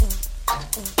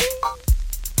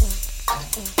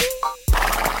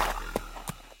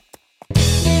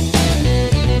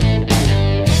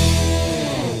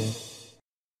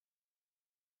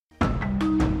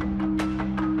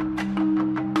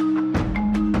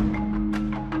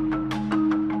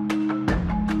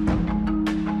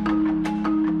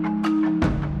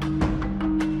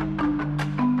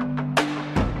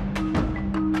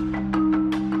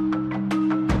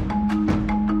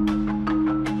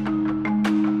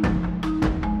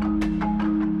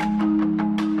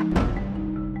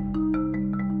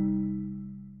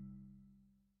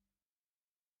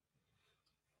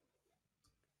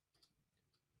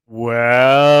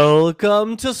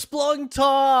Welcome to Splunk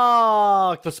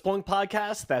Talk, the Splunk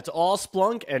podcast that's all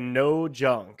Splunk and no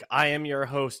junk. I am your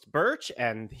host, Birch,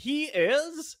 and he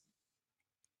is...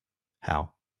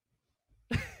 Hal.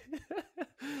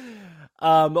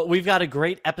 We've got a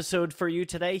great episode for you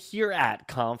today here at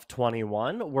Conf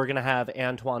 21. We're going to have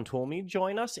Antoine Toulmy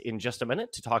join us in just a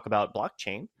minute to talk about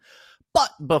blockchain.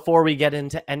 But before we get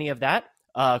into any of that,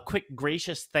 quick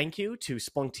gracious thank you to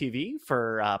Splunk TV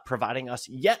for providing us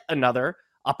yet another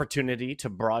opportunity to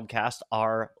broadcast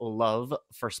our love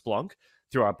for Splunk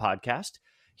through our podcast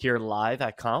here live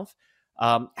at Conf.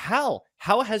 Hal,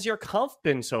 how has your Conf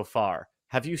been so far?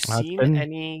 Have you seen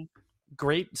any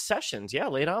great sessions? Yeah,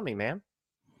 lay it on me, man.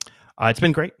 It's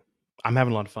been great. I'm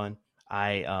having a lot of fun.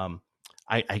 I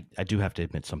do have to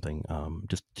admit something,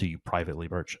 just to you privately,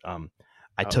 Birch.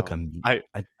 I took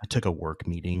a work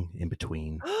meeting in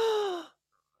between.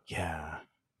 Yeah,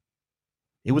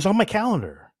 it was on my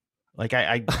calendar. Like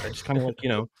I just kind of like,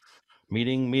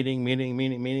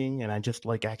 meeting, and I just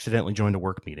like accidentally joined a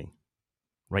work meeting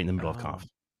right in the middle of Conf.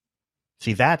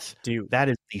 See, that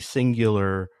is the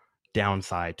singular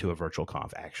downside to a virtual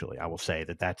Conf. Actually, I will say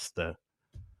that's the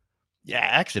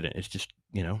accident. It's just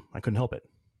I couldn't help it.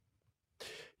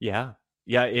 Yeah,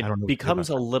 it becomes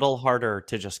a little harder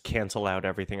to just cancel out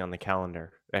everything on the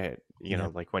calendar.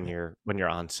 Like when you're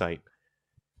on site.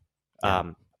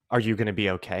 Yeah. Are you going to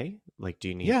be okay? Like, do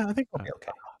you need? Yeah, I think I'll be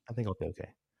okay.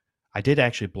 I did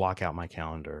actually block out my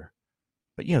calendar,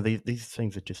 but these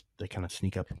things that they kind of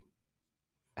sneak up.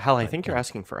 Hal, I think you're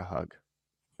asking for a hug.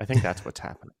 I think that's what's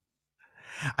happening.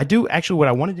 I do actually. What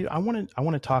I want to do, I want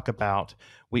to talk about.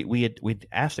 We'd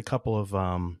asked a couple of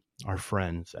our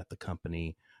friends at the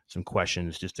company some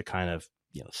questions just to kind of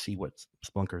see what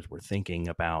Splunkers were thinking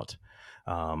about.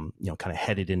 Kind of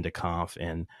headed into Conf,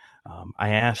 and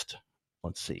I asked.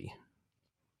 Let's see.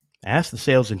 I asked the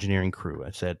sales engineering crew.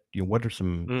 I said, what are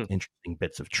some interesting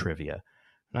bits of trivia?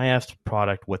 And I asked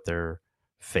product what their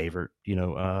favorite,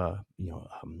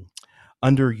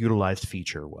 underutilized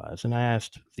feature was. And I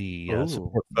asked the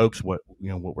support folks what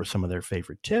were some of their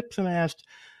favorite tips. And I asked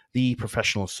the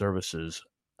professional services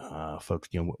folks,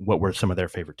 what were some of their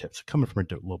favorite tips? Coming from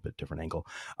a little bit different angle.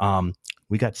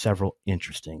 We got several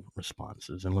interesting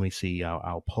responses. And let me see.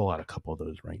 I'll pull out a couple of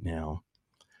those right now.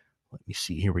 Let me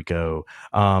see. Here we go.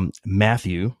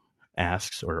 Matthew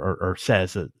asks or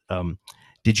says that,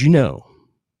 did you know?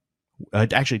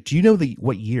 Actually, do you know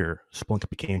what year Splunk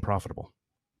became profitable?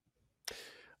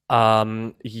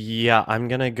 Yeah, I'm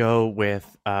gonna go with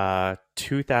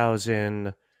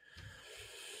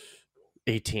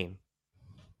 2018.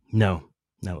 No,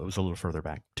 it was a little further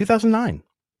back. 2009.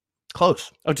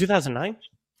 Close. Oh, 2009.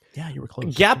 Yeah, you were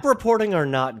close. Gap reporting or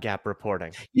not gap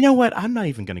reporting? You know what? I'm not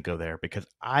even going to go there because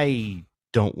I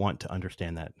don't want to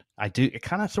understand that. I do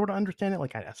kind of sort of understand it.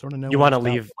 Like I sort of know. You want to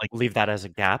leave that as a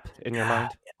gap in your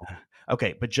mind? Yeah.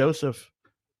 Okay, but Joseph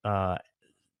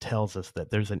tells us that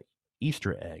there's an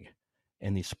Easter egg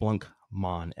in the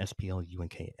Splunkmon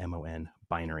SPLUNKMON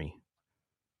binary,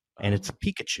 and it's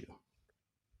Pikachu.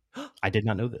 I did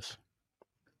not know this,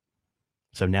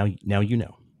 so now you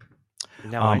know.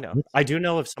 Now I know. I do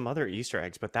know of some other Easter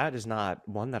eggs, but that is not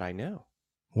one that I know.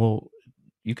 Well,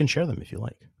 you can share them if you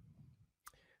like.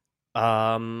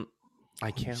 I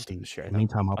can't share them.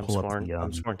 Meantime, I'll pull up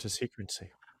I'm sworn to secrecy.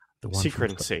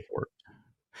 Secrecy.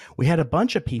 We had a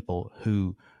bunch of people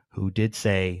who did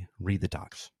say read the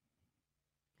docs.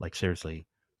 Like seriously,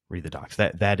 read the docs.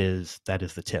 That is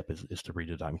the tip is to read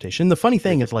the documentation. And the funny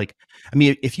thing is, like, I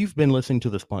mean, if you've been listening to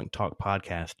the Splunk Talk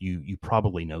podcast, you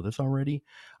probably know this already.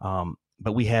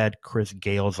 But we had Chris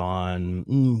Gales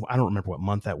on. I don't remember what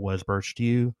month that was. Birch, do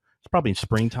you? It's probably in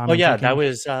springtime. Oh yeah, that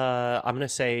was. I'm gonna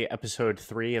say episode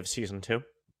 3 of season 2.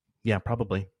 Yeah,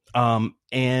 probably.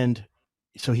 And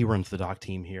so he runs the doc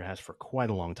team here, has for quite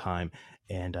a long time,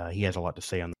 and he has a lot to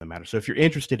say on the matter. So if you're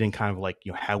interested in kind of like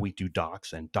how we do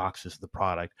docs, and docs is the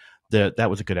product,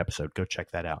 that was a good episode. Go check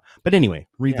that out. But anyway,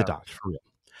 read the docs for real.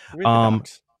 Read the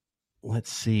docs.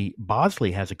 Let's see.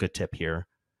 Bosley has a good tip here.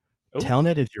 Oh.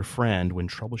 Telnet is your friend when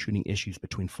troubleshooting issues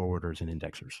between forwarders and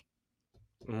indexers.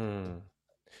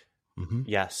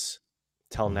 Yes,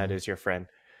 Telnet is your friend.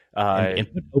 And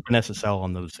put OpenSSL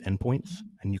on those endpoints,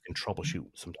 and you can troubleshoot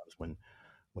sometimes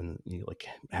when you like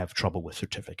have trouble with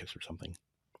certificates or something.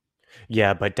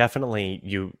 Yeah, but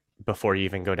definitely before you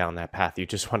even go down that path, you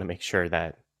just want to make sure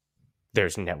that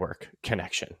there's network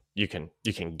connection. You can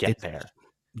get there.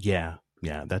 Yeah,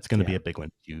 that's going to be a big one.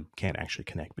 You can't actually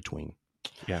connect between.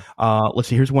 Yeah. Let's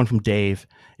see. Here's one from Dave,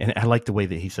 and I like the way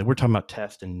that he said we're talking about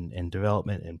test and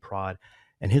development and prod,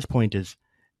 and his point is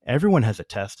everyone has a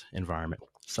test environment.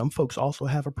 Some folks also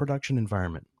have a production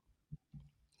environment.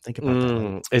 Think about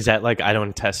that. Is that like I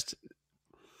don't test?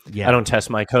 Yeah, I don't test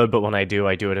my code, but when I do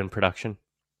it in production.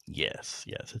 Yes,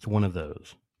 it's one of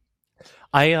those.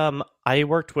 I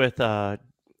worked with I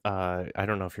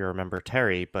don't know if you remember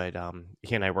Terry, but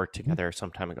he and I worked together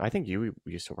some time ago. I think you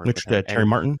used to work with him. Terry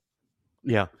Martin?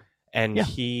 Yeah. And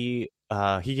he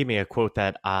gave me a quote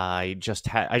that I just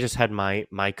had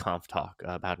my conf talk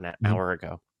about an hour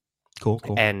ago. Cool.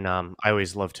 And I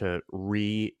always love to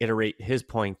reiterate his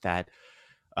point that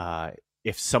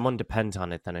if someone depends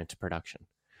on it, then it's production.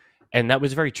 And that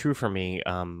was very true for me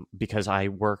because I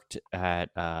worked at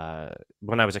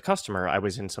when I was a customer, I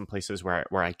was in some places where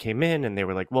I came in and they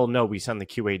were like, well, no, we send the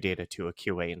QA data to a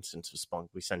QA instance of Splunk.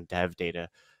 We send dev data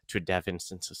to a dev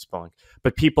instance of Splunk.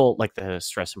 But people like the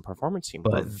stress and performance team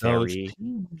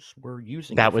were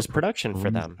using that was production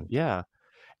for them. Yeah.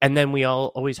 And then we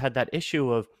always had that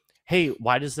issue of, hey,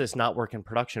 why does this not work in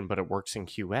production, but it works in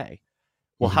QA?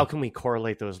 Well, how can we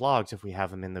correlate those logs if we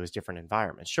have them in those different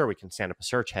environments? Sure, we can stand up a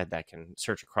search head that can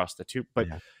search across the two, but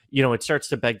it starts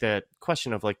to beg the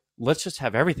question of like, let's just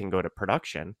have everything go to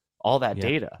production, all that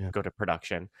data go to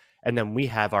production, and then we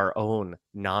have our own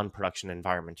non-production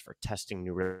environments for testing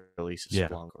new releases of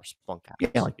Splunk or Splunk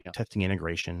apps. Testing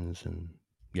integrations and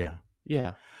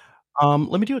yeah.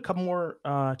 Let me do a couple more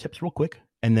tips real quick,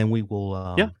 and then we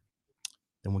will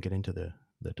then we'll get into the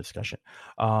discussion.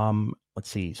 Let's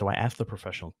see. So I asked the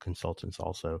professional consultants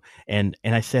also, and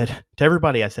I said to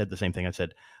everybody, I said the same thing. I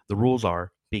said the rules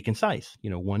are be concise.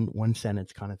 One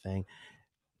sentence kind of thing.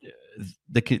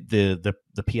 The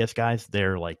PS guys,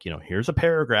 they're like, here's a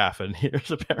paragraph and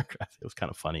here's a paragraph. It was kind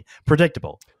of funny.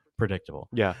 Predictable.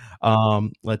 Yeah.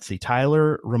 Let's see.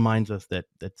 Tyler reminds us that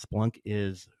Splunk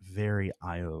is very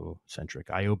IO centric,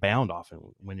 IO bound often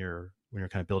when you're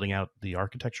kind of building out the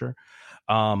architecture.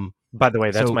 By the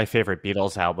way, that's my favorite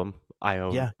Beatles album,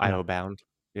 IO Bound.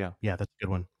 Yeah, that's a good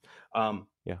one.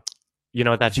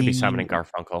 Yeah, that should be Simon and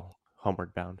Garfunkel,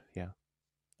 Homeward Bound. Yeah.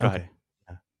 Go ahead.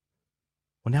 Yeah.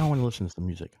 Well, now I want to listen to some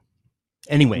music.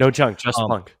 Anyway, no junk, just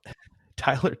Splunk.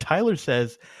 Tyler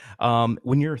says,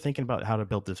 when you're thinking about how to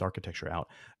build this architecture out,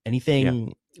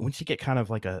 anything once you get kind of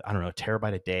like a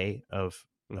terabyte a day of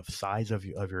size of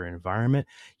your environment,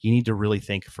 you need to really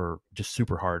think for just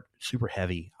super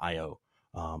heavy IO,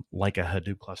 like a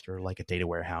Hadoop cluster, like a data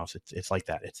warehouse. It's like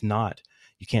that. It's not,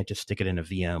 you can't just stick it in a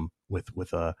VM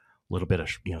with a little bit of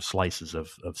slices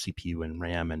of CPU and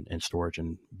RAM and storage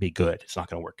and be good. It's not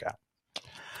going to work out.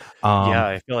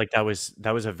 I feel like that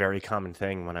was a very common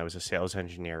thing when I was a sales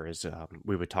engineer. Is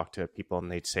we would talk to people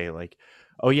and they'd say like,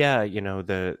 "Oh yeah,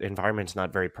 the environment's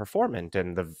not very performant."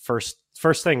 And the first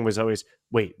thing was always,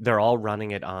 "Wait, they're all running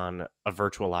it on a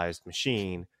virtualized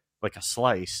machine, like a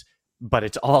slice, but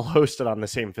it's all hosted on the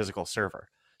same physical server.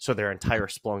 So their entire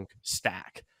Splunk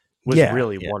stack was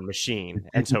really one machine,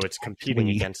 and so it's competing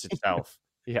against itself."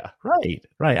 Yeah. Right.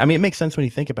 I mean, it makes sense when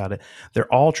you think about it.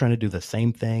 They're all trying to do the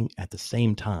same thing at the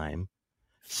same time.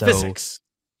 So physics.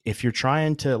 If you're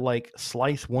trying to like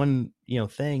slice one,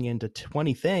 thing into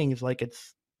 20 things, like it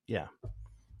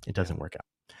doesn't work out.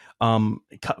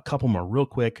 A couple more real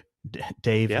quick.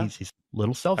 Dave, he's a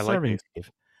little self-serving.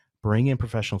 Dave, bring in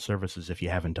professional services if you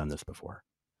haven't done this before.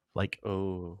 Like,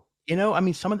 I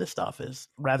mean, some of this stuff is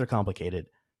rather complicated.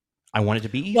 I want it to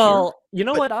be easier. Well, you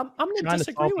know what? I'm going to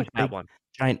disagree with that one.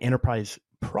 Giant enterprise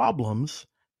problems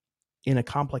in a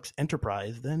complex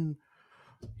enterprise, then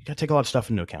you got to take a lot of stuff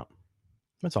into account.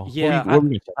 That's all. Yeah, I'm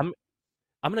going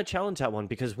to challenge that one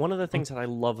because one of the things that I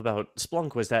love about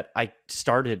Splunk was that I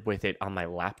started with it on my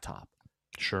laptop,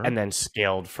 and then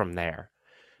scaled from there.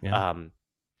 Yeah.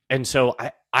 And so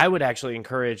I would actually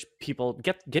encourage people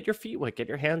get your feet wet, get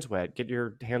your hands wet, get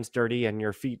your hands dirty and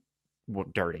your feet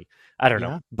dirty. I don't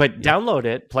know, but download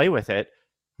it, play with it,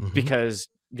 because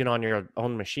on your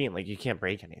own machine, like you can't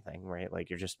break anything, right? Like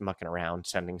you're just mucking around,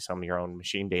 sending some of your own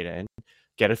machine data in,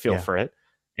 get a feel for it,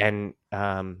 and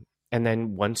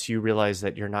then once you realize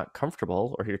that you're not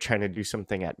comfortable or you're trying to do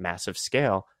something at massive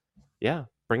scale,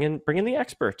 bring in the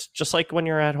experts, just like when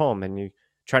you're at home and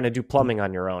trying to do plumbing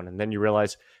on your own, and then you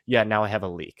realize, yeah, now I have a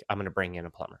leak. I'm going to bring in a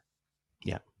plumber.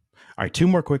 Yeah. All right, two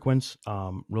more quick ones.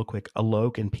 Real quick.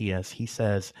 Alok in PS, he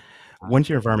says, once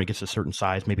your environment gets a certain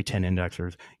size, maybe 10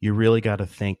 indexers, you really got to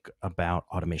think about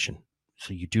automation.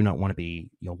 So you do not want to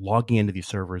be, logging into these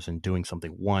servers and doing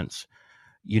something once.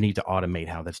 You need to automate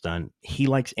how that's done. He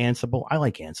likes Ansible. I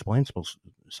like Ansible. Ansible's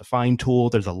a fine tool.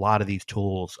 There's a lot of these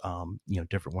tools,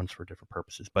 different ones for different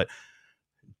purposes. But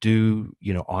do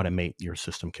automate your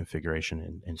system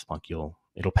configuration in Splunk.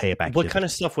 It'll pay it back. What kind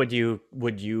of stuff would you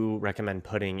recommend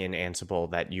putting in Ansible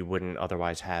that you wouldn't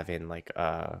otherwise have in like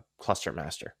a cluster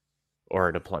master or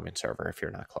a deployment server if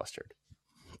you're not clustered?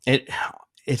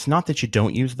 It's not that you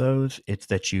don't use those, it's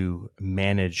that you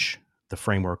manage the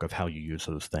framework of how you use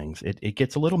those things. It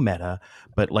gets a little meta,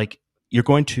 but like you're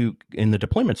going to, in the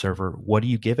deployment server, what do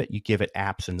you give it? You give it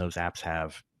apps, and those apps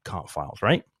have conf files,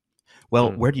 right?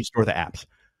 Well, where do you store the apps?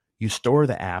 You store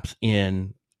the apps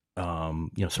in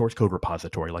source code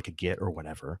repository like a Git or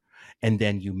whatever, and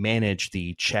then you manage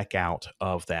the checkout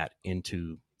of that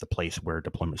into the place where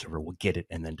deployment server will get it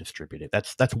and then distribute it.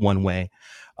 That's one way.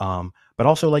 But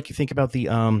also, like, you think about the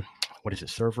what is it,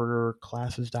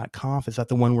 serverclasses.conf? Is that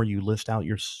the one where you list out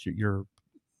your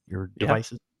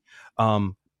devices?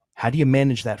 How do you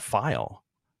manage that file?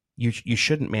 You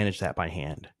shouldn't manage that by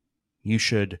hand. You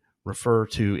should refer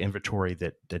to inventory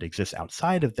that exists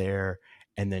outside of there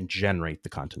and then generate the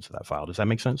contents of that file. Does that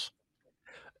make sense?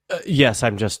 Yes,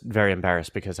 I'm just very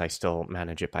embarrassed because I still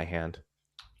manage it by hand.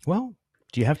 Well,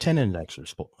 do you have 10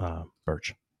 indexers,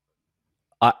 Birch?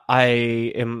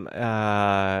 I am.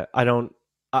 I don't.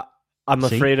 I'm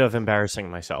afraid of embarrassing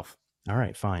myself. All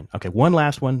right, fine. Okay, one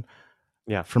last one.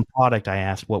 Yeah. From product, I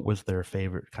asked what was their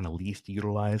favorite kind of least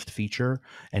utilized feature,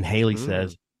 and Haley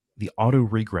says the auto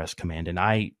regress command. And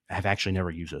I have actually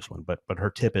never used this one, but her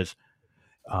tip is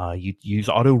you use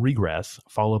auto regress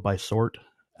followed by sort,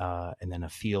 and then a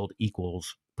field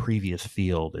equals previous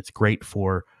field. It's great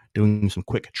for doing some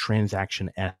quick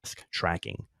transaction-esque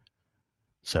tracking.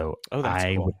 So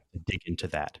I would dig into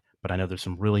that. But I know there's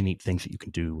some really neat things that you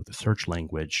can do with the search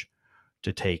language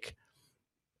to take,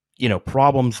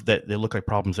 problems that they look like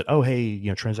problems that, oh, hey,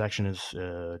 transaction is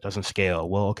doesn't scale.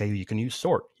 Well, okay, you can use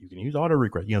sort. You can use auto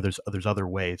regress. There's other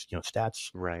ways,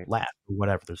 stats, right, lat,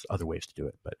 whatever. There's other ways to do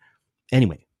it. But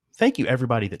anyway, thank you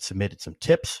everybody that submitted some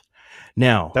tips.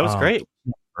 Now, that was great.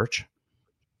 Birch.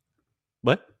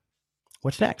 What?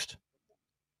 What's next?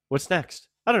 What's next?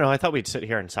 I don't know. I thought we'd sit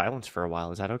here in silence for a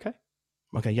while. Is that okay?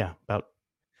 Okay, yeah, about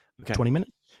 20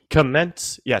 minutes.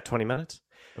 Commence. Yeah, 20 minutes.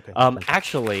 Okay.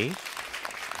 Actually,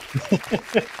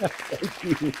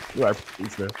 you are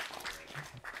pleased there.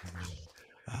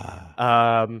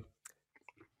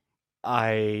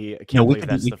 I can't believe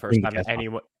that's the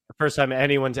first time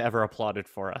anyone's ever applauded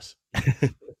for us.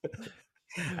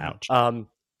 Ouch.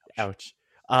 Ouch.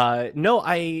 No,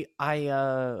 I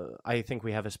think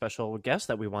we have a special guest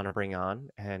that we want to bring on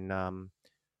and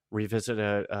revisit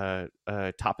a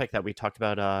topic that we talked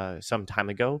about some time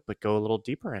ago, but go a little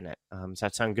deeper in it. Does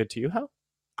that sound good to you, Hal?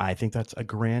 I think that's a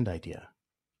grand idea.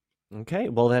 Okay,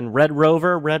 well then, Red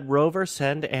Rover,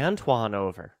 send Antoine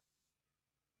over.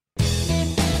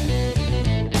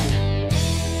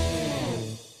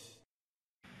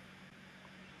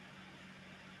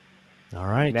 All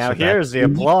right. Now here's the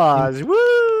applause. Woo!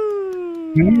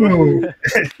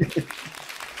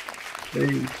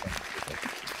 Hey.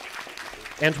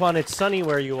 Antoine, it's sunny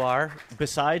where you are.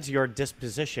 Besides your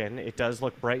disposition, it does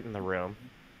look bright in the room.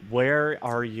 Where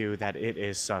are you that it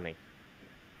is sunny?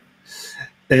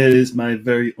 It is my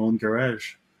very own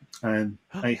garage. And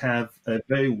I have a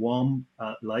very warm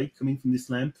light coming from this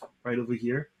lamp right over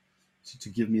here to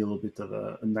give me a little bit of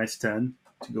a nice tan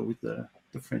to go with the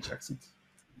French accent.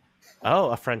 Oh,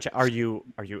 a French. Are you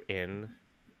in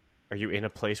a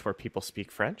place where people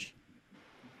speak French?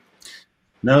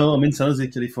 No, I'm in San Jose,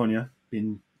 California.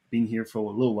 Been here for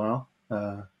a little while.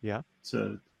 Yeah.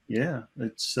 So yeah,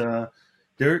 it's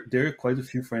there are quite a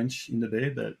few French in the Bay,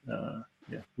 but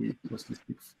yeah, we mostly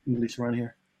speak English around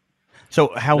here.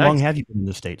 So how long have you been in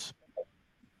the States?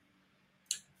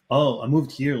 Oh, I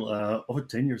moved here over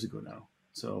 10 years ago now.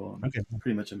 So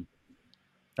pretty much.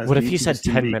 What if he said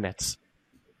 10 minutes?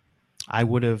 I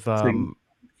would have, I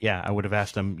would have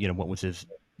asked him, what was his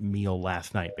meal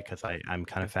last night, because I'm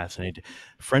kind of fascinated.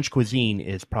 French cuisine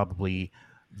is probably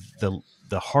the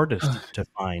hardest to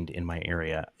find in my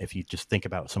area. If you just think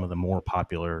about some of the more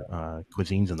popular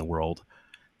cuisines in the world,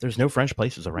 there's no French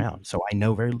places around. So I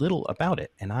know very little about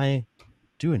it, and I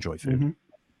do enjoy food. Mm-hmm.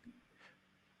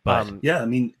 But yeah, I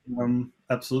mean,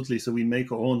 absolutely. So we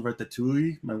make our own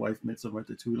ratatouille. My wife made some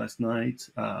ratatouille last night.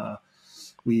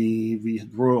 we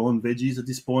grow our own veggies at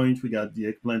this point. We got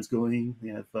the eggplants going. We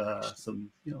have some,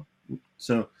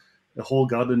 so a whole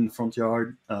garden in the front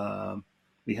yard.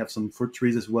 We have some fruit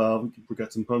trees as well. We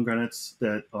got some pomegranates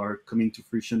that are coming to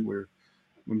fruition. We're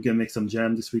gonna make some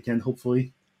jam this weekend,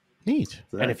 hopefully. Neat.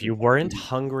 So And if you weren't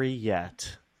hungry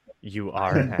yet, you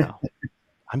are now.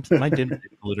 My dinner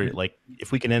is literally like,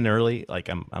 if we can end early, like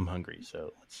I'm hungry.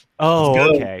 So let's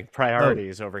go. Okay,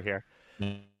 priorities over here.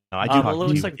 No, it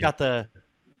looks like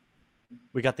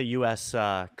we got the U.S.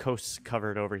 Coasts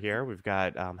covered over here. We've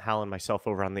got Hal and myself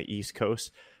over on the East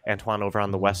Coast, Antoine over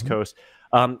on the West Coast.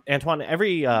 Antoine,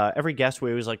 every guest, we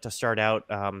always like to start out.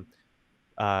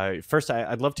 First,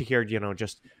 I'd love to hear,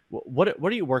 just what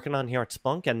are you working on here at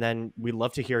Splunk, and then we'd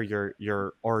love to hear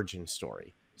your origin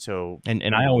story. So,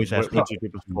 and I always ask what you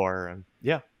did before, and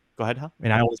go ahead, Hal.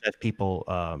 And I always ask people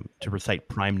to recite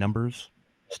prime numbers,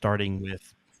 starting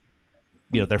with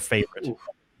their favorite,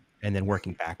 and then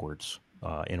working backwards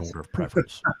in order of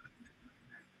preference.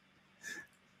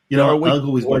 I'll go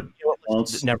with what. We'll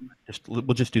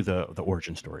just do the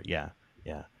origin story. Yeah.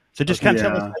 So just kind of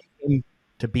tell us how you came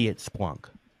to be at Splunk.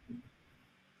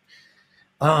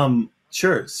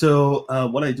 Sure. So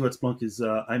what I do at Splunk is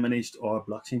I managed our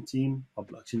blockchain team. Our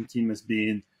blockchain team has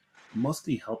been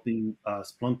mostly helping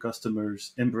Splunk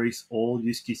customers embrace all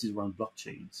use cases around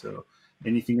blockchain. So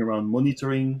anything around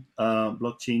monitoring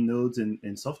blockchain nodes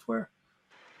and software,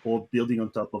 or building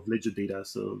on top of ledger data,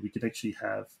 so we can actually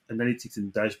have analytics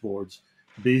and dashboards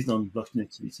based on blockchain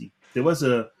activity. There was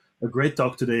a great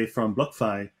talk today from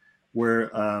BlockFi where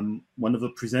one of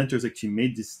the presenters actually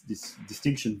made this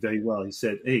distinction very well. He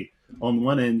said, hey, on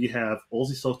one end, you have all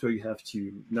the software you have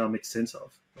to now make sense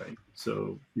of, right?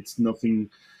 So it's nothing,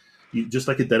 just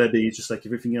like a database, just like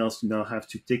everything else, you now have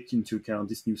to take into account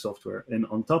this new software. And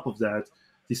on top of that,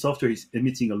 the software is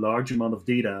emitting a large amount of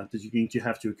data that you're going to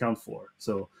have to account for.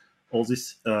 So all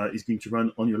this is going to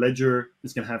run on your ledger.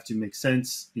 It's going to have to make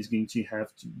sense. It's going to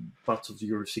have to parts of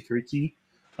your security.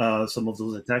 Some of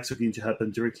those attacks are going to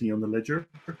happen directly on the ledger.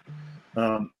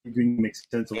 You're going to make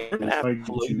sense of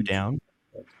slow you down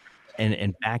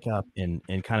and back up and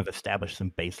kind of establish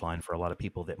some baseline for a lot of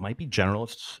people that might be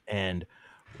generalists and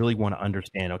really want to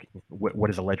understand, okay, what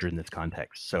is a ledger in this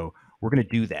context. So we're going to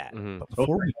do that. Mm-hmm. But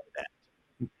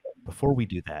before we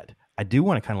do that, I do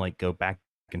want to kind of like go back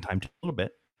in time a little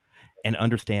bit and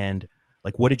understand,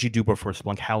 like, what did you do before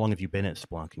Splunk? How long have you been at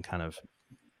Splunk, and kind of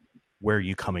where are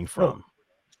you coming from?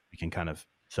 We can kind of,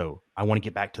 so I want to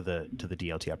get back to the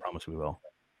DLT. I promise we will.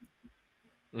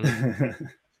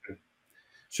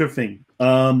 Sure thing.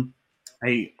 I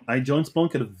joined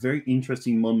Splunk at a very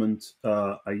interesting moment.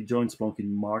 I joined Splunk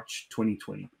in March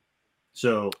 2020.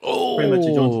 So pretty much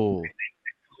I joined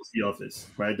the office,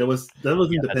 right? That was in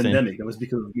the pandemic. That was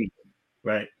because of me,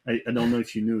 right? I don't know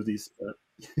if you knew this, but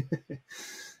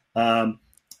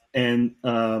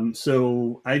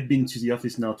so I've been to the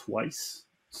office now twice.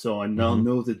 So I now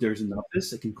know that there's an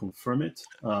office. I can confirm it,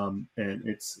 and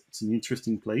it's an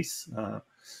interesting place.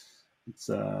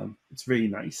 It's very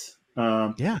nice.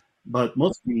 Yeah. But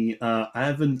mostly, I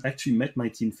haven't actually met my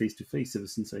team face to face ever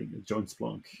since I joined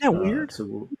Splunk. Yeah, weird.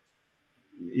 So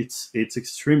it's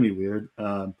extremely weird.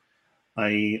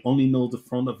 I only know the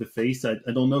front of the face. I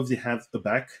don't know if they have the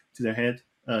back to their head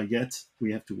yet.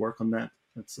 We have to work on that.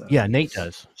 Yeah, Nate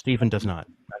does. Stephen does not.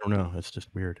 I don't know. It's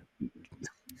just weird.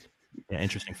 Yeah,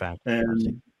 interesting fact.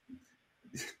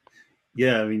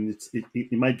 Yeah, I mean,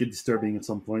 it might get disturbing at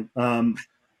some point.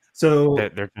 So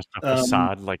they're just a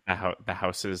facade, like the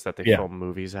houses that they film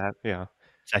movies at. Yeah,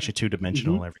 it's actually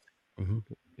 2-dimensional. Everything. Mm-hmm.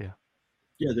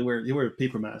 Yeah, they wear a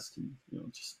paper mask, and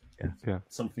just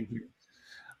something here.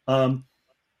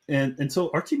 And so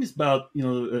our team is about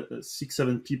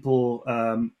 6-7 people.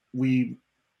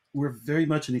 We're very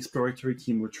much an exploratory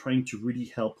team. We're trying to really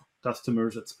help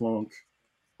customers at Splunk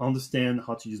understand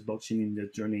how to use blockchain in their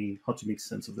journey, how to make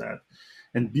sense of that.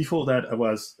 And before that, I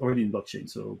was already in blockchain.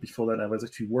 So before that, I was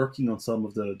actually working on some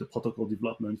of the protocol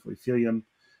development for Ethereum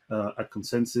at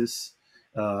Consensus.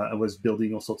 I was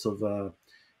building all sorts of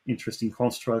interesting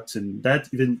constructs, and that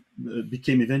even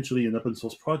became eventually an open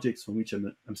source project from which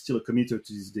I'm still a committer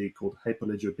to this day, called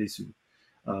Hyperledger Besu,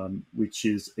 which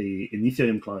is an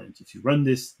Ethereum client. If you run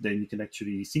this, then you can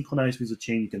actually synchronize with the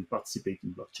chain. You can participate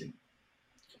in blockchain.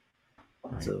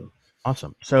 Right. So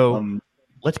awesome. So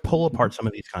let's pull apart some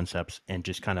of these concepts and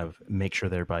just kind of make sure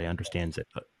that everybody understands it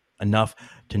enough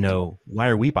to know, why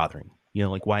are we bothering?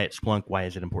 Like, why at Splunk? Why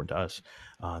is it important to us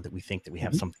that we think that we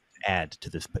have something to add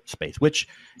to this space, which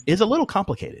is a little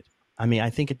complicated. I mean, I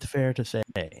think it's fair to say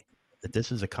that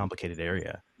this is a complicated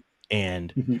area.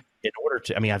 And in order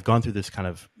to, I've gone through this kind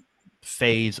of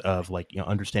phase of like,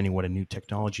 understanding what a new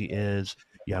technology is.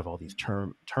 You have all these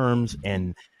terms,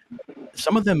 and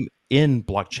some of them in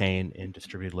blockchain and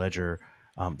distributed ledger,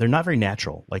 they're not very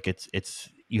natural. Like it's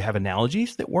you have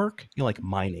analogies that work, like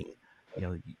mining.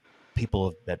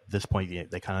 People at this point,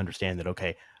 they kind of understand that,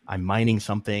 okay, I'm mining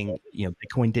something.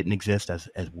 Bitcoin didn't exist as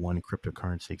one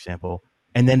cryptocurrency example,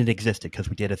 and then it existed because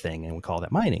we did a thing and we call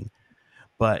that mining.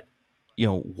 But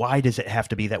why does it have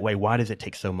to be that way? Why does it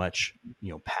take so much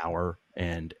power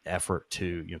and effort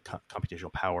to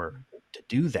computational power to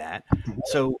do that?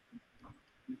 So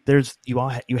there's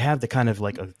you have the kind of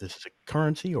like, this is a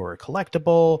currency or a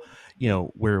collectible,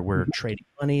 where we're trading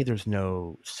money. There's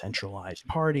no centralized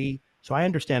party. So I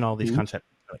understand all these concepts,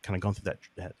 kind of gone through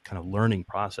that kind of learning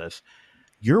process.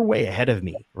 You're way ahead of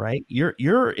me, right?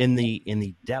 You're in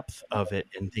the depth of it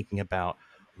and thinking about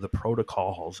the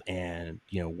protocols and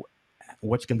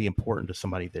what's going to be important to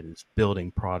somebody that is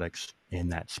building products in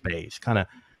that space. Kind of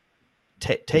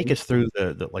take us through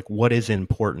the like, what is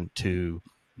important to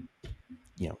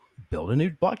build a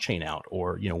new blockchain out,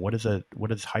 or what is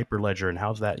Hyperledger and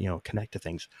how's that connect to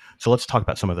things. So let's talk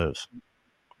about some of those.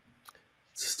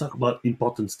 Let's talk about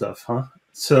important stuff, huh?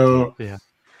 So yeah.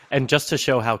 And just to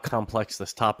show how complex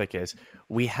this topic is,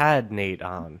 we had Nate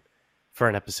on for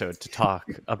an episode to talk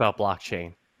about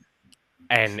blockchain,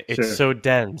 and it's so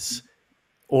dense,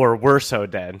 or we're so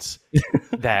dense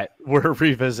that we're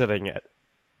revisiting it.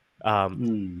 I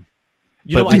think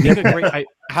a great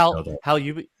how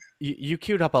you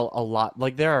queued up a lot.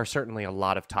 Like, there are certainly a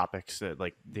lot of topics that,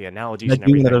 like, the analogies and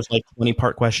everything. Those like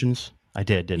 20-part questions. I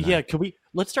did, didn't I? Yeah.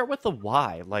 Let's start with the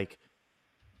why.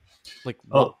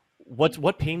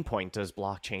 What pain point does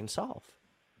blockchain solve?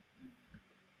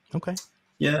 Okay.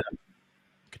 Yeah,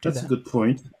 that's a good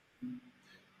point.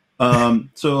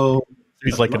 So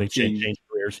he's like going to change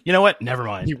careers. You know what? Never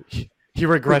mind. He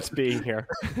regrets being here.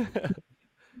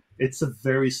 It's a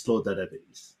very slow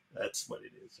database. That's what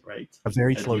it is, right? A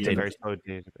very slow database.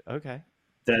 Okay.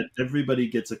 That everybody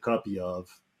gets a copy of.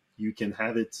 You can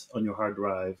have it on your hard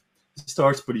drive. It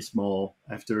starts pretty small.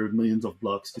 After millions of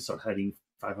blocks, you start having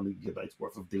 500 gigabytes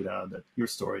worth of data that you're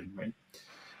storing, right?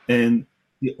 And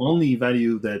the only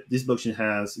value that this blockchain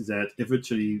has is that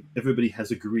eventually everybody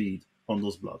has agreed on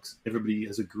those blocks. Everybody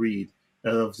has agreed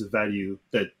of the value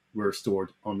that were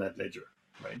stored on that ledger,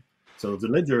 right? So the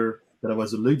ledger that I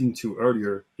was alluding to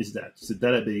earlier is that it's a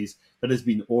database that has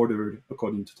been ordered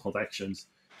according to transactions.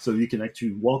 So you can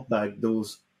actually walk back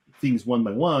those things one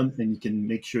by one, and you can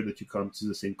make sure that you come to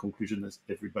the same conclusion as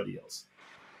everybody else.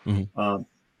 Mm-hmm.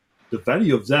 The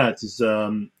value of that is,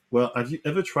 have you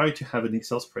ever tried to have an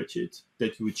Excel spreadsheet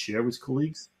that you would share with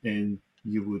colleagues and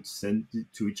you would send it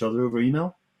to each other over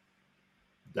email?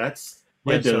 That's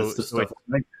the stuff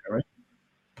like that, right?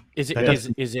 Is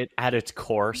it at its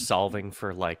core solving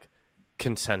for like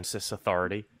consensus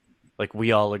authority? Like,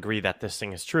 we all agree that this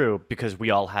thing is true because we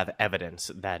all have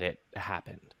evidence that it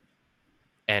happened.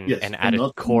 And at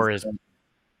its core is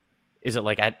it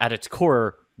like at its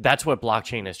core, that's what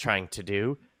blockchain is trying to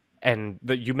do. And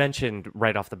you mentioned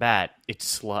right off the bat, it's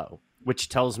slow, which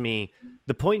tells me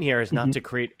the point here is not to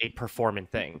create a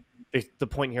performant thing. The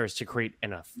point here is to create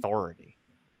an authority.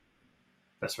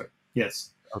 That's right.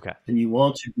 Yes. Okay. And you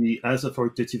want to be as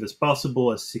authoritative as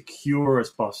possible, as secure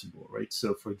as possible, right?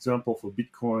 So, for example, for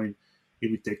Bitcoin, it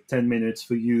would take 10 minutes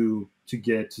for you to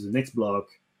get to the next block,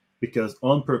 because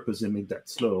on purpose they make that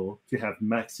slow to have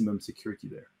maximum security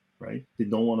there, right? They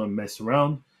don't want to mess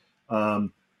around.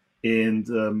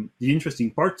 The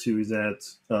interesting part too is that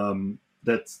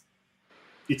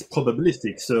it's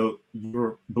probabilistic. So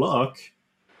your block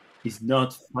is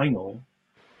not final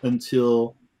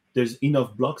until there's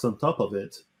enough blocks on top of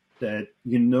it that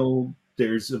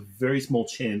there's a very small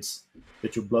chance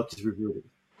that your block is reverted.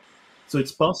 So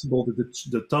it's possible that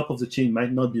the top of the chain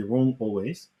might not be wrong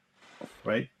always,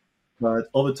 right? But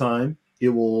over time, it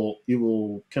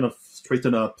will kind of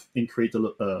straighten up and create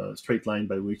a straight line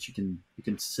by which you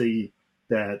can say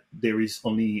that there is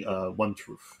only one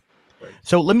truth. Right?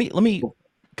 So let me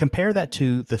compare that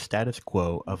to the status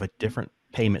quo of a different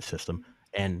payment system.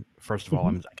 And first of all,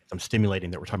 I'm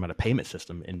stimulating that we're talking about a payment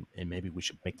system, and maybe we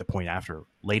should make the point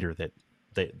later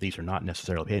that these are not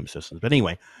necessarily payment systems. But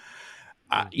anyway,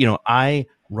 I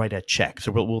write a check.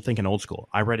 So we'll think in old school.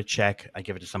 I write a check, I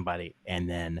give it to somebody, and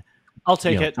then I'll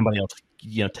take it. Somebody else,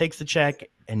 takes the check,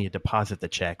 and you deposit the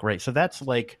check, right? So that's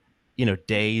like,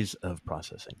 days of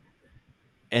processing.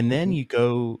 And then you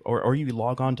go, or you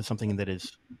log on to something that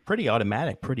is pretty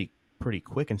automatic, pretty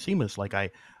quick and seamless. Like I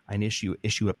issue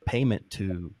a payment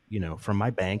to, from my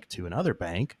bank to another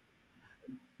bank.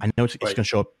 I know it's going to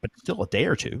show up, but still a day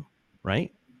or two,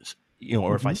 right?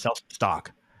 Or if I sell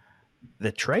stock,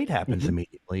 the trade happens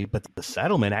immediately, but the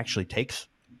settlement actually takes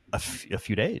a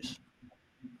few days.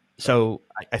 So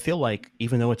I feel like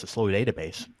even though it's a slow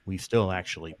database, we still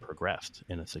actually progressed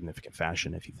in a significant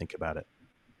fashion if you think about it.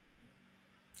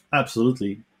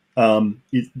 Absolutely.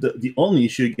 The only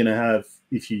issue you're going to have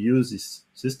if you use this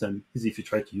system is if you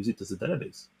try to use it as a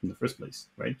database in the first place,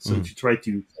 right? So if you try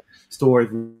to store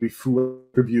every full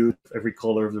attribute, every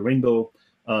color of the rainbow,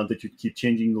 that you keep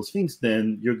changing those things,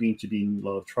 then you're going to be in a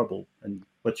lot of trouble. And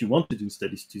what you want to do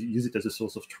instead is to use it as a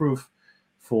source of truth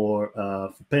for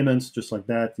payments, just like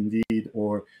that, indeed,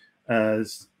 or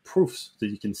as proofs that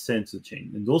you can send to the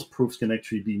chain. And those proofs can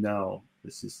actually be now,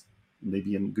 this is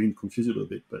maybe I'm going to confuse you a little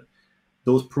bit, but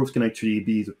those proofs can actually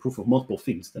be the proof of multiple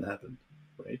things that happened,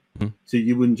 right? So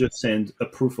you wouldn't just send a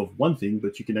proof of one thing,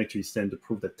 but you can actually send a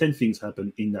proof that 10 things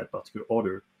happened in that particular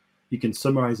order. You can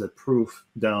summarize that proof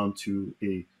down to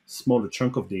a smaller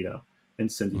chunk of data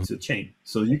and send it to the chain.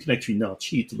 So you can actually now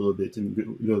cheat a little bit and go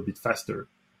a little bit faster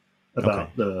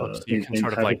about so you can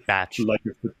sort of like batch.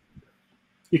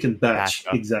 You can batch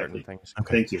exactly. Things.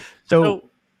 Okay. Thank you. So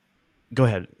go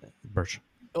ahead, Birch.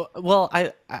 Well,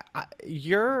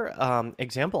 your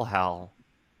example, Hal,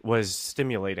 was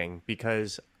stimulating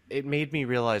because it made me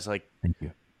realize, like, thank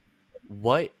you.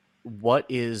 What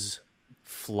is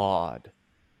flawed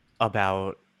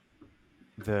about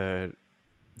the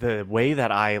way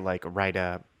that I like write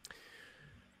a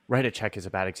check is a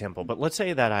bad example, but let's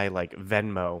say that I like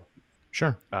Venmo,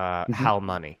 Hal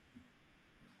money.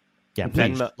 Yeah,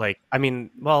 Venmo, like, I mean,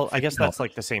 well, I guess that's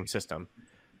like the same system.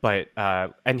 But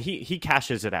and he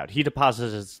cashes it out. He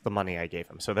deposits the money I gave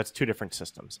him. So that's two different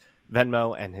systems: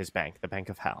 Venmo and his bank, the Bank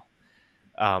of Hal.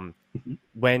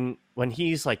 When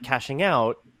he's like cashing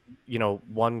out, you know,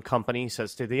 one company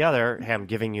says to the other, "Hey, I'm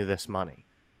giving you this money."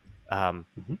 That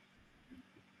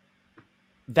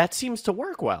seems to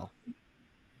work well.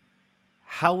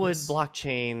 How would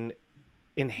blockchain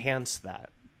enhance that?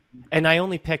 And I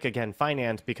only pick again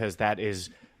finance because that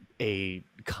is a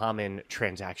common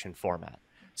transaction format.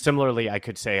 Similarly, I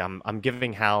could say I'm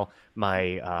giving Hal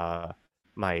my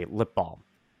my lip balm.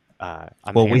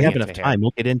 Well, we have enough time.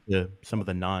 We'll get into some of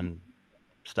the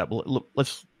non-stuff.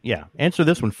 Let's answer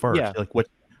this one first. Yeah. Like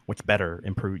what's better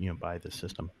improved by this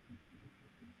system?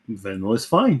 Venmo is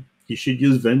fine. You should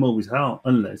use Venmo with Hal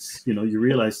unless you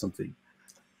realize something.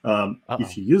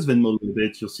 If you use Venmo a little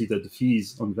bit, you'll see that the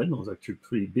fees on Venmo is actually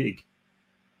pretty big.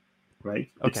 Right?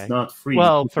 Okay. It's not free.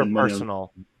 Well, for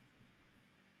personal.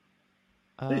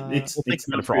 It's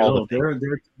not for all. They're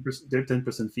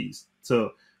 10% fees,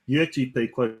 so you actually pay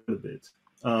quite a bit.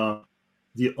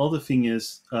 The other thing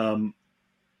is,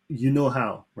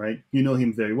 Hal, right? You know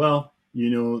him very well.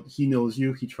 He knows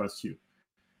you. He trusts you.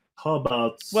 How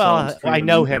about? Well, I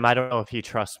know him. I don't know if he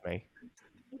trusts me.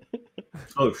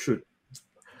 Oh, shoot.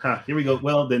 Here we go.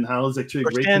 Well, then Hal is actually a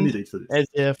great candidate for this. As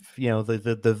if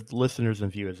the listeners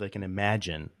and viewers, they can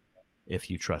imagine if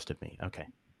you trusted me. Okay.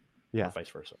 Yeah. Or vice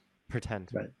versa.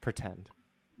 Pretend.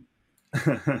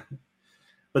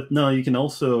 But no, you can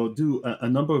also do a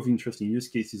number of interesting use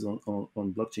cases on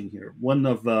blockchain here. One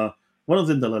of them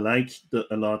that I like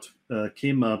a lot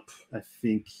came up, I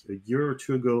think, a year or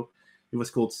two ago. It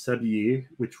was called Sablier,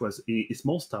 which was a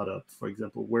small startup, for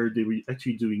example, where they were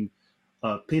actually doing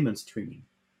payment streaming.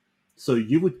 So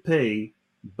you would pay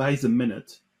by the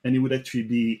minute, and it would actually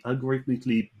be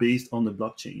algorithmically based on the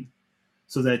blockchain,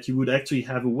 so that you would actually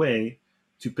have a way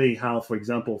to pay Hal, for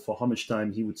example, for how much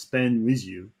time he would spend with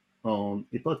you on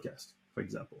a podcast, for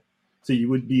example. So you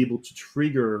would be able to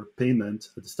trigger payment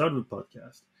at the start of the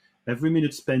podcast. Every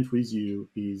minute spent with you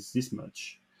is this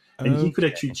much. And he could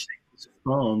actually check his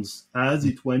funds as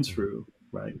it went through,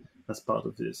 right, as part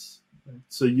of this. Right?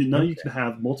 So now you can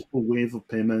have multiple waves of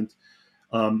payment.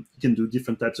 You can do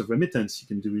different types of remittance. You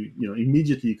can do,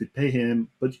 immediately you could pay him,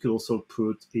 but you could also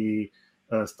put a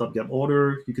stopgap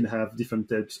order. You can have different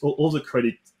types, all the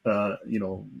credit,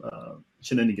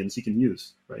 shenanigans you can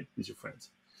use, right, with your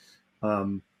friends.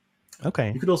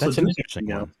 Okay, you could also that's do an interesting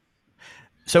one.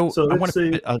 So I want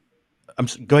to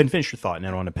go ahead and finish your thought, and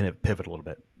then I want to pivot a little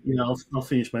bit. I'll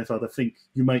finish my thought. I think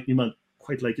you might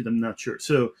quite like it. I'm not sure.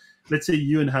 So let's say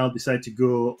you and Hal decide to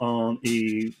go on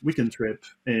a weekend trip,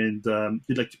 and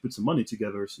you'd like to put some money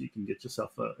together so you can get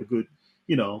yourself a good,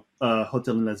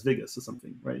 hotel in Las Vegas or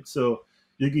something, right? So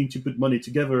you're going to put money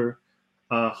together.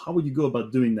 How would you go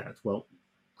about doing that? Well,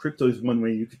 crypto is one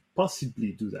way you could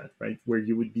possibly do that, right? Where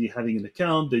you would be having an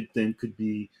account that then could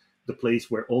be the place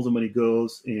where all the money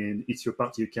goes, and it's your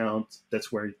party account.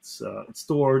 That's where it's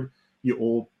stored. You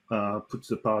all put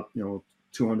to the pot,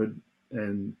 200,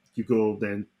 and you go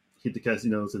then hit the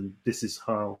casinos, and this is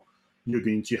how you're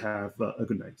going to have a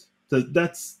good night. So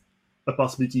that's a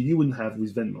possibility you wouldn't have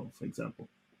with Venmo, for example.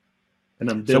 And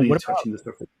I'm So barely what touching about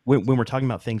the surface. when we're talking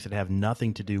about things that have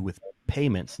nothing to do with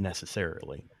payments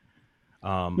necessarily?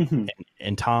 Mhm.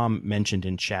 And Tom mentioned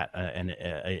in chat an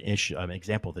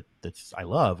example that's I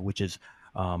love, which is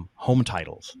home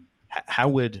titles. How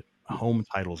would home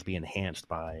titles be enhanced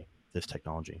by this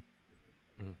technology,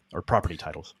 or property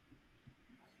titles?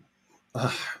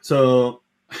 So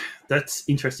that's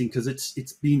interesting because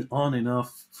it's been on and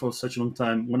off for such a long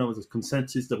time. When I was at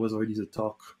Consensus, there was already the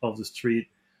talk of the street.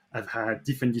 I've had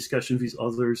different discussions with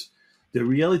others. The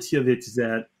reality of it is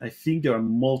that I think there are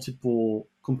multiple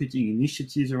competing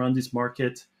initiatives around this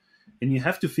market, and you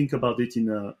have to think about it in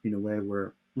a way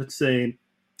where, let's say,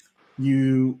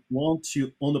 you want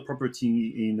to own a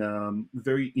property in a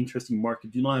very interesting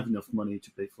market. You don't have enough money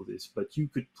to pay for this, but you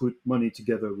could put money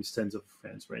together with tens of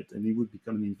friends, right? And it would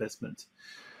become an investment.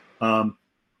 Um,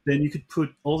 then you could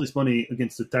put all this money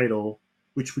against the title,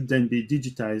 which would then be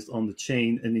digitized on the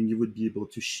chain, and then you would be able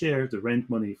to share the rent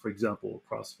money, for example,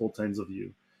 across all kinds of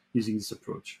you using this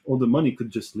approach. Or the money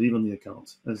could just live on the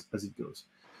account as it goes.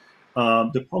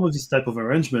 The problem with this type of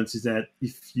arrangements is that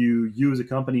if you use a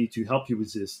company to help you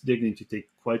with this, they're going to take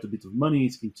quite a bit of money.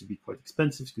 It's going to be quite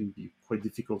expensive. It's going to be quite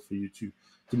difficult for you to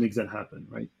make that happen,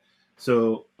 right?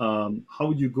 So how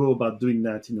would you go about doing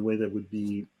that in a way that would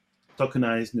be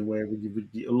tokenized, in a way where you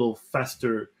would be a little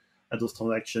faster at those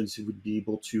transactions? You would be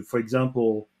able to, for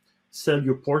example, sell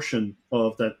your portion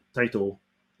of that title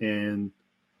and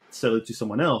sell it to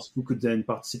someone else who could then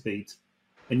participate.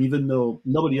 And even though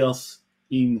nobody else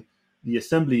in the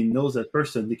assembly knows that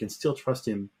person, they can still trust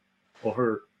him or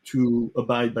her to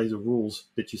abide by the rules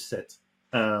that you set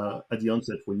at the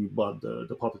onset when you bought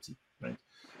the property, right?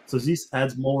 So this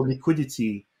adds more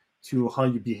liquidity to how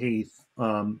you behave.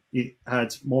 It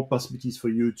adds more possibilities for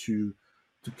you to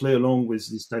play along with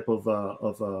this type of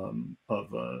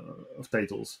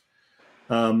titles.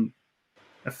 I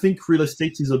think real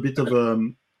estate is a bit of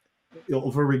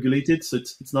overregulated, so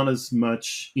it's not as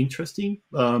much interesting.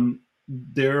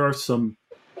 There are some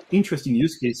interesting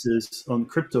use cases on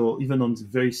crypto, even on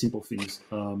very simple things.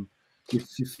 If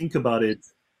you think about it,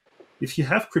 if you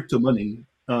have crypto money,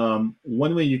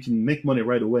 one way you can make money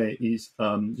right away is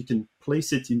you can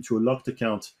place it into a locked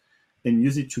account and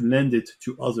use it to lend it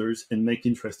to others and make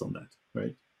interest on that,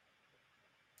 right?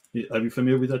 Are you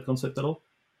familiar with that concept at all?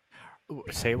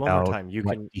 Say it one more About time. You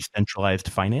like can. decentralized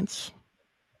finance.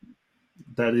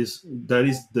 That is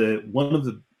the one of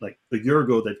the, like, a year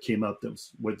ago that came out. That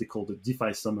was what they called the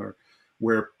DeFi summer,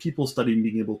 where people started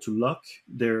being able to lock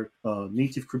their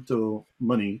native crypto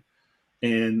money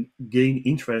and gain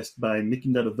interest by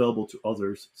making that available to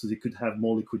others, so they could have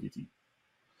more liquidity.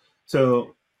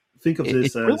 So think of this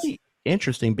It's as really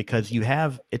interesting because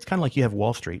it's kind of like you have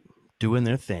Wall Street doing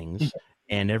their things,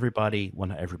 and everybody, well,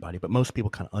 not everybody, but most people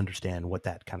kind of understand what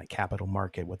that kind of capital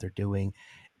market, what they're doing.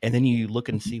 And then you look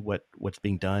and see what's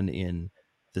being done in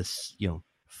this,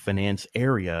 finance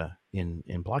area in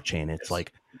blockchain. It's yes.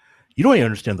 like, you don't even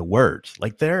understand the words.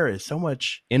 Like, there is so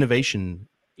much innovation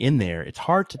in there. It's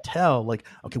hard to tell, like,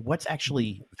 okay, what's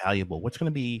actually valuable? What's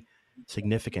going to be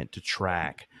significant to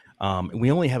track? And we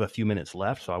only have a few minutes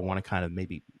left, so I want to kind of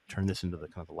maybe turn this into the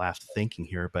kind of the last thinking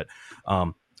here. But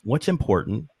what's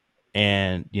important,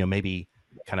 and maybe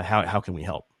kind of how can we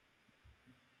help?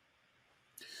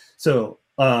 So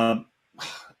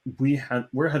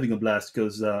we're having a blast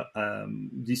because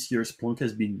this year Splunk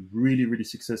has been really, really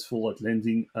successful at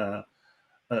lending a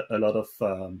lot of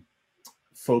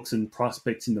folks and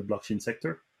prospects in the blockchain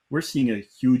sector. We're seeing a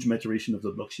huge maturation of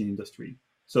the blockchain industry.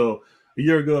 So a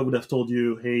year ago, I would have told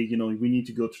you, hey, we need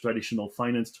to go to traditional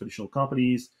finance, traditional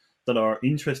companies that are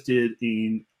interested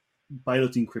in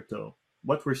piloting crypto.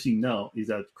 What we're seeing now is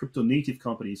that crypto native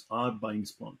companies are buying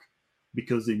Splunk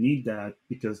because they need that,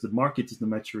 because the market is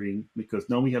maturing, because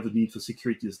now we have a need for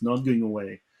security that's not going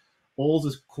away. All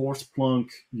the core Splunk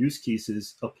use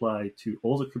cases apply to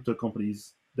all the crypto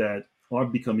companies that are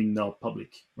becoming now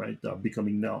public, right? That are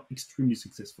becoming now extremely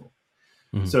successful.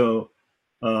 Mm-hmm. So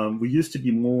we used to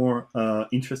be more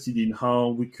interested in how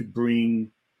we could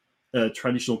bring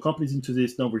traditional companies into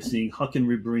this. Now we're seeing how can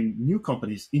we bring new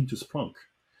companies into Splunk,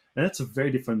 and that's a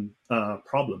very different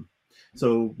problem.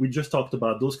 So we just talked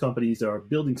about those companies that are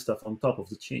building stuff on top of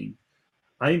the chain.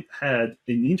 I had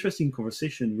an interesting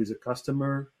conversation with a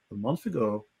customer a month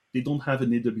ago. They don't have an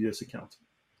AWS account,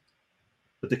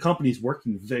 but the company is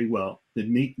working very well.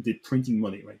 They're printing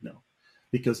money right now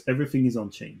because everything is on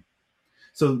chain.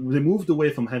 So they moved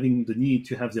away from having the need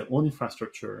to have their own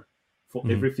infrastructure for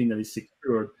everything that is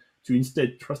secured to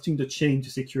instead trusting the chain to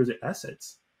secure their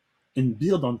assets and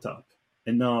build on top.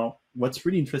 And now what's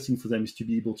really interesting for them is to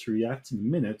be able to react in a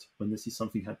minute when they see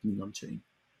something happening on chain.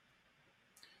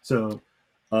 So,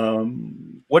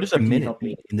 what does a minute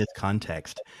mean in this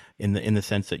context? In the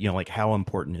sense that, like, how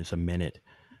important is a minute?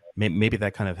 Maybe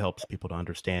that kind of helps people to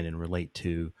understand and relate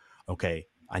to. Okay,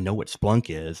 I know what Splunk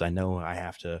is. I know I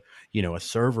have to. A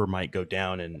server might go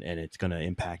down, and it's going to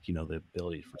impact the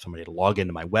ability for somebody to log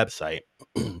into my website.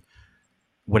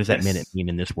 What does that minute mean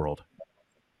in this world?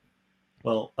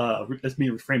 Well, let me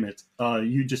reframe it.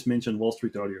 You just mentioned Wall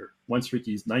Street earlier. Wall Street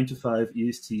is 9 to 5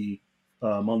 EST,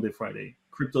 Monday, Friday.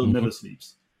 Crypto never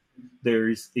sleeps.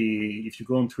 If you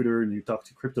go on Twitter and you talk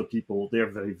to crypto people, they're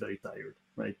very, very tired,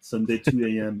 right? Sunday, 2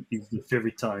 a.m. is the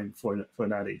favorite time for an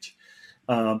outage.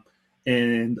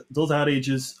 And those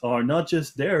outages are not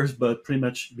just theirs, but pretty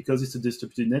much because it's a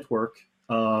distributed network,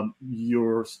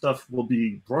 your stuff will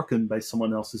be broken by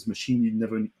someone else's machine you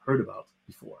never heard about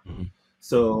before. Mm-hmm.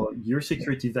 So your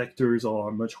security vectors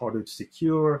are much harder to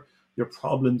secure. Your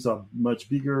problems are much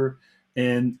bigger.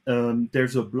 And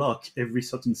there's a block every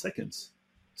certain seconds.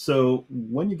 So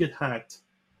when you get hacked,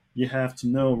 you have to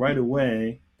know right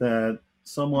away that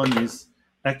someone is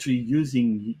actually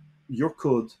using your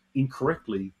code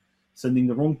incorrectly, sending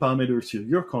the wrong parameters to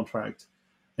your contract,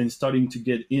 and starting to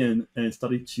get in and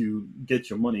starting to get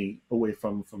your money away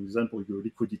from example, your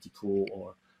liquidity pool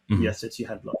or the assets you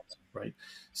had locked, right?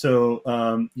 So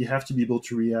you have to be able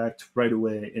to react right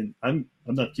away. And I'm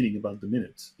not kidding about the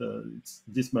minutes. It's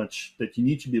this much that you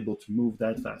need to be able to move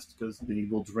that fast because they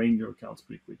will drain your accounts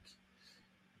pretty quick.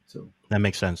 So that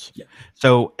makes sense. Yeah.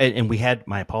 So, and we had,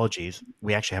 my apologies,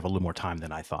 we actually have a little more time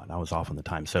than I thought. I was off on the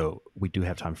time. So we do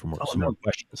have time for more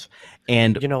questions.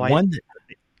 And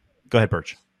go ahead,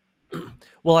 Birch.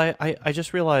 Well, I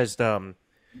just realized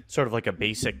sort of like a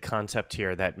basic concept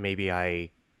here that maybe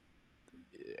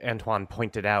Antoine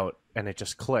pointed out and it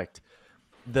just clicked.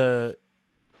 You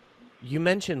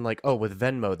mentioned like, oh, with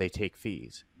Venmo, they take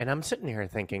fees. And I'm sitting here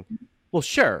thinking, well,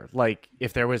 sure. Like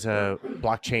if there was a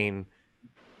blockchain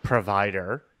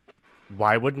provider,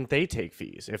 why wouldn't they take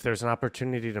fees? If there's an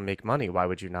opportunity to make money, why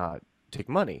would you not take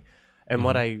money? And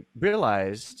what I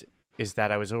realized is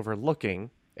that I was overlooking,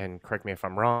 and correct me if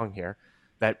I'm wrong here,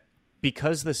 that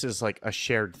because this is like a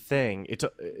shared thing,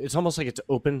 it's almost like it's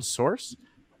open source.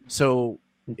 So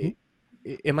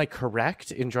am I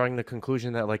correct in drawing the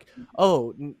conclusion that like,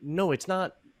 oh, no, it's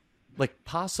not like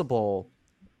possible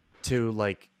to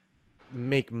like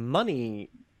make money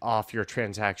off your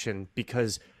transaction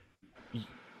because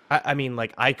I mean,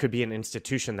 like I could be an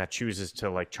institution that chooses to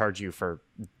like charge you for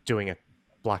doing a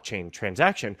blockchain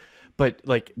transaction, but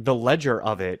like the ledger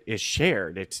of it is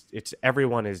shared. It's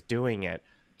everyone is doing it.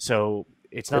 So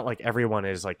it's not like everyone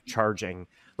is like charging.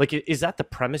 Like, is that the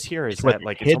premise here? Is that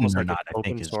like it's almost like an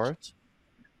open source?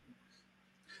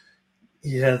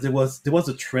 Yeah, there was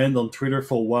a trend on Twitter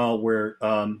for a while where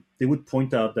they would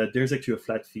point out that there's actually a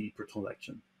flat fee per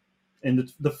transaction.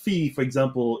 And the fee, for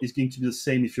example, is going to be the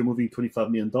same if you're moving $25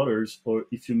 million or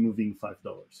if you're moving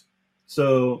 $5.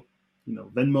 So,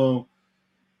 Venmo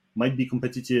might be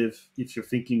competitive if you're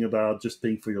thinking about just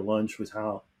paying for your lunch with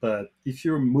Hal. But if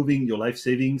you're moving your life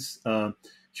savings,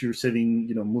 if you're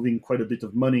saving, moving quite a bit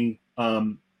of money,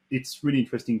 it's really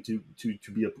interesting to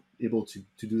be able to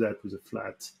do that with a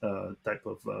flat type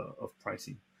of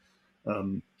pricing.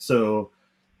 So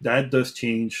that does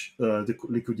change the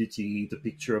liquidity, the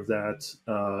picture of that.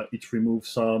 It removes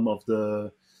some of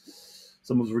the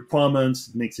requirements.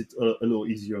 It makes it a little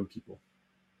easier on people.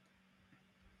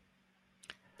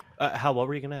 Hal, what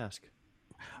were you going to ask?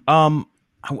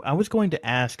 I was going to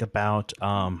ask about.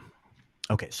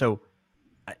 Okay, so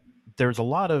there's a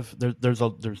lot of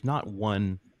there's not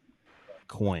one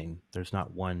coin. There's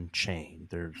not one chain.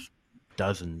 There's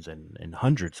dozens and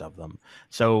hundreds of them.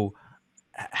 So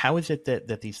how is it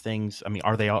that these things? I mean,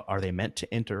 are they meant to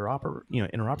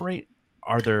interoperate?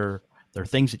 Are there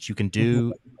things that you can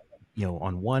do,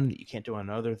 on one that you can't do on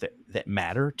another that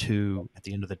matter to at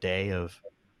the end of the day of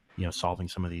solving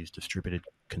some of these distributed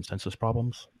consensus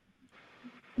problems?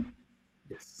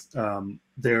 Yes,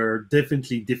 there are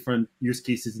definitely different use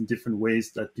cases in different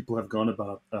ways that people have gone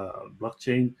about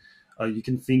blockchain. You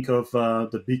can think of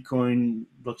the Bitcoin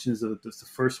blockchain as the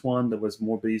first one that was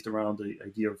more based around the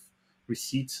idea of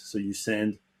receipts. So you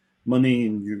send money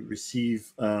and you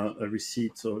receive a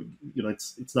receipt. So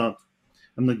it's not.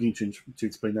 I'm not going to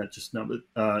explain that just now,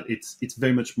 but it's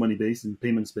very much money based and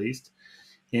payments based.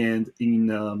 And in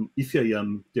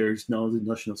Ethereum, there's now the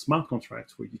notion of smart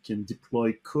contracts where you can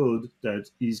deploy code that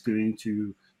is going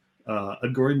to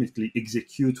algorithmically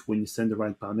execute when you send the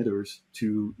right parameters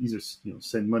to either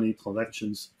send money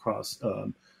transactions across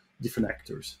different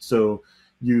actors. So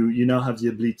you now have the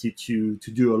ability to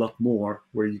do a lot more,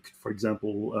 where you could, for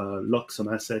example, lock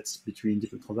some assets between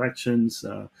different transactions,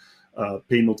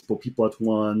 pay multiple people at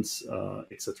once,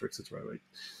 etc., etc.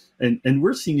 Right? And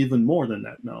we're seeing even more than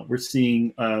that now. We're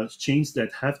seeing chains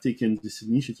that have taken this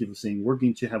initiative of saying we're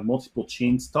going to have multiple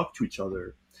chains talk to each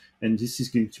other. And this is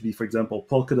going to be, for example,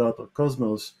 Polkadot or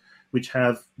Cosmos, which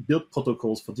have built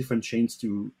protocols for different chains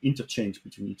to interchange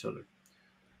between each other.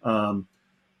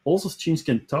 All those chains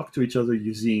can talk to each other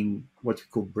using what we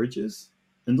call bridges.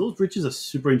 And those bridges are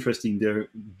super interesting. They're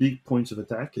big points of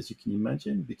attack, as you can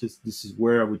imagine, because this is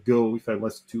where I would go if I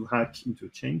was to hack into a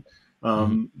chain.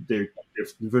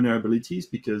 There's vulnerabilities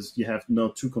because you have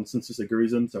now two consensus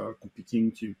algorithms that are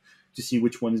competing to see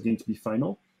which one is going to be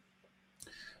final.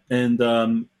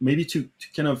 And maybe to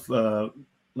kind of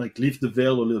like lift the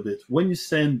veil a little bit, when you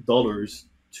send dollars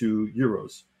to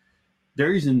euros,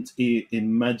 there isn't a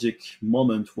magic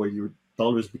moment where your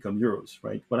dollars become euros,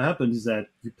 right? What happens is that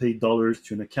you pay dollars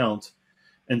to an account,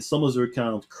 and some other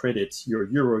account credits your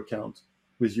euro account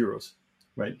with euros,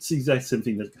 right? It's the exact same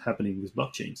thing that's happening with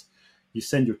blockchains. You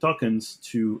send your tokens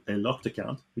to a locked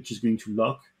account, which is going to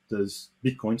lock those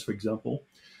bitcoins, for example.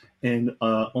 And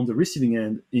on the receiving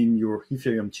end, in your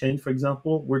Ethereum chain, for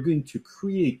example, we're going to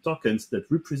create tokens that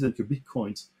represent your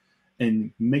bitcoins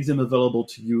and make them available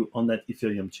to you on that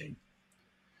Ethereum chain.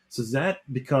 So that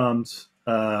becomes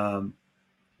a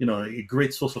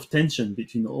great source of tension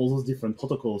between all those different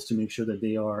protocols to make sure that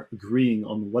they are agreeing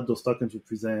on what those tokens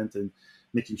represent and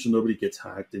making sure nobody gets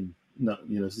hacked, and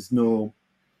there's no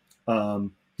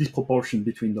disproportion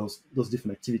between those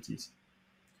different activities.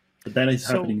 But that is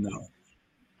happening now.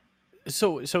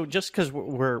 So just because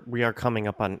we are coming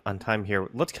up on time here,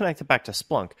 let's connect it back to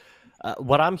Splunk.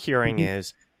 What I'm hearing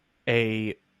is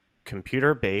a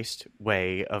computer-based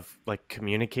way of like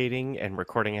communicating and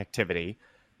recording activity,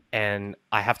 and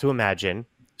I have to imagine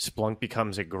Splunk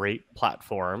becomes a great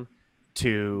platform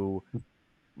to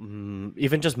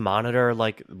even just monitor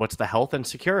like what's the health and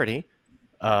security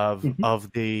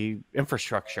of the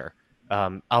infrastructure,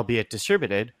 albeit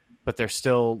distributed, but there's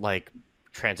still like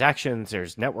transactions,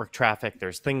 there's network traffic,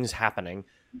 there's things happening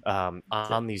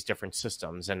on these different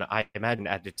systems. And I imagine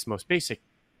at its most basic,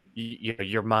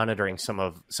 you're monitoring some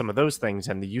of those things,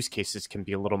 and the use cases can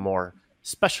be a little more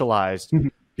specialized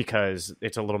because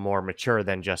it's a little more mature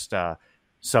than just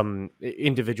some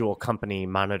individual company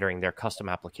monitoring their custom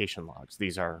application logs.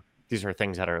 These are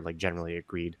things that are like generally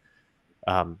agreed.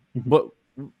 What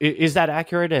is that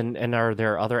accurate? And are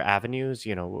there other avenues?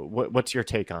 What's your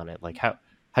take on it? Like how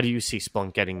do you see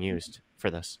Splunk getting used for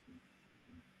this?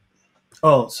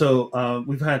 Oh, so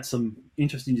we've had some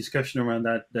interesting discussion around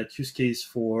that use case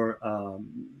for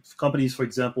companies, for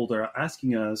example, that are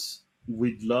asking us,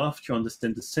 we'd love to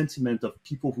understand the sentiment of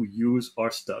people who use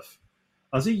our stuff.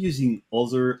 Are they using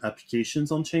other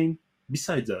applications on chain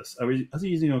besides us? Are they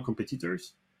using our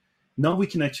competitors? Now we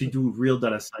can actually do real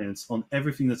data science on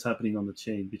everything that's happening on the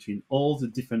chain between all the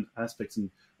different aspects and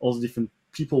all the different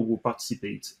people who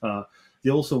participate. They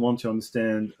also want to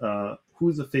understand who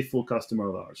is a faithful customer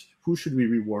of ours. Who should we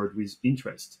reward with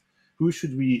interest? How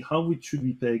should we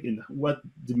peg, and what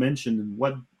dimension and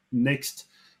what next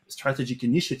strategic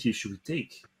initiative should we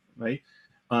take, right?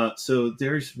 So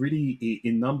there's really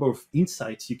a number of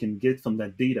insights you can get from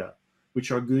that data,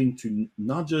 which are going to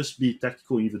not just be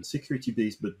tactical, even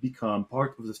security-based, but become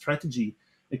part of the strategy.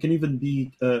 It can even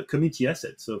be community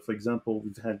assets. So, for example,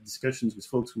 we've had discussions with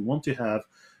folks who want to have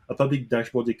a public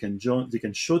dashboard they can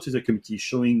show to their community,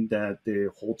 showing that their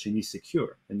whole chain is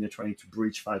secure, and they're trying to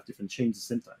breach 5 different chains at the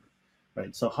same time,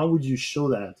 right? So how would you show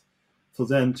that for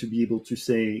them to be able to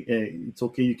say, hey, it's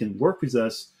okay, you can work with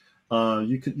us,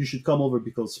 you should come over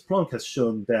because Splunk has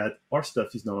shown that our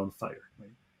stuff is not on fire,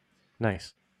 right?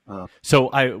 Nice. So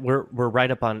we're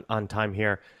right up on time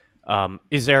here.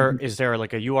 Is there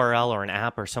like a URL or an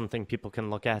app or something people can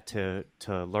look at to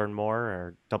learn more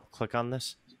or double click on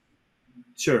this?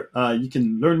 Sure. You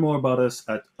can learn more about us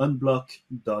at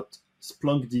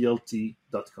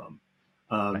unblock.splunkdlt.com.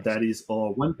 Nice. That is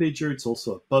our one pager. It's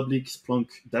also a public Splunk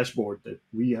dashboard that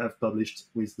we have published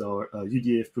with our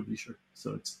UDF publisher.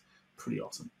 So it's pretty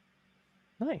awesome.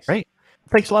 Nice. Great.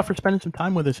 Thanks a lot for spending some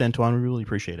time with us, Antoine. We really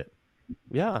appreciate it.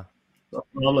 Yeah.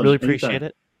 Really appreciate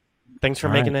it. Thanks for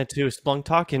making it to Splunk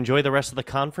Talk. Enjoy the rest of the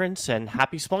conference, and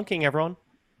happy Splunking, everyone.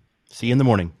 See you in the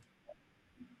morning.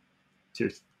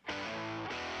 Cheers.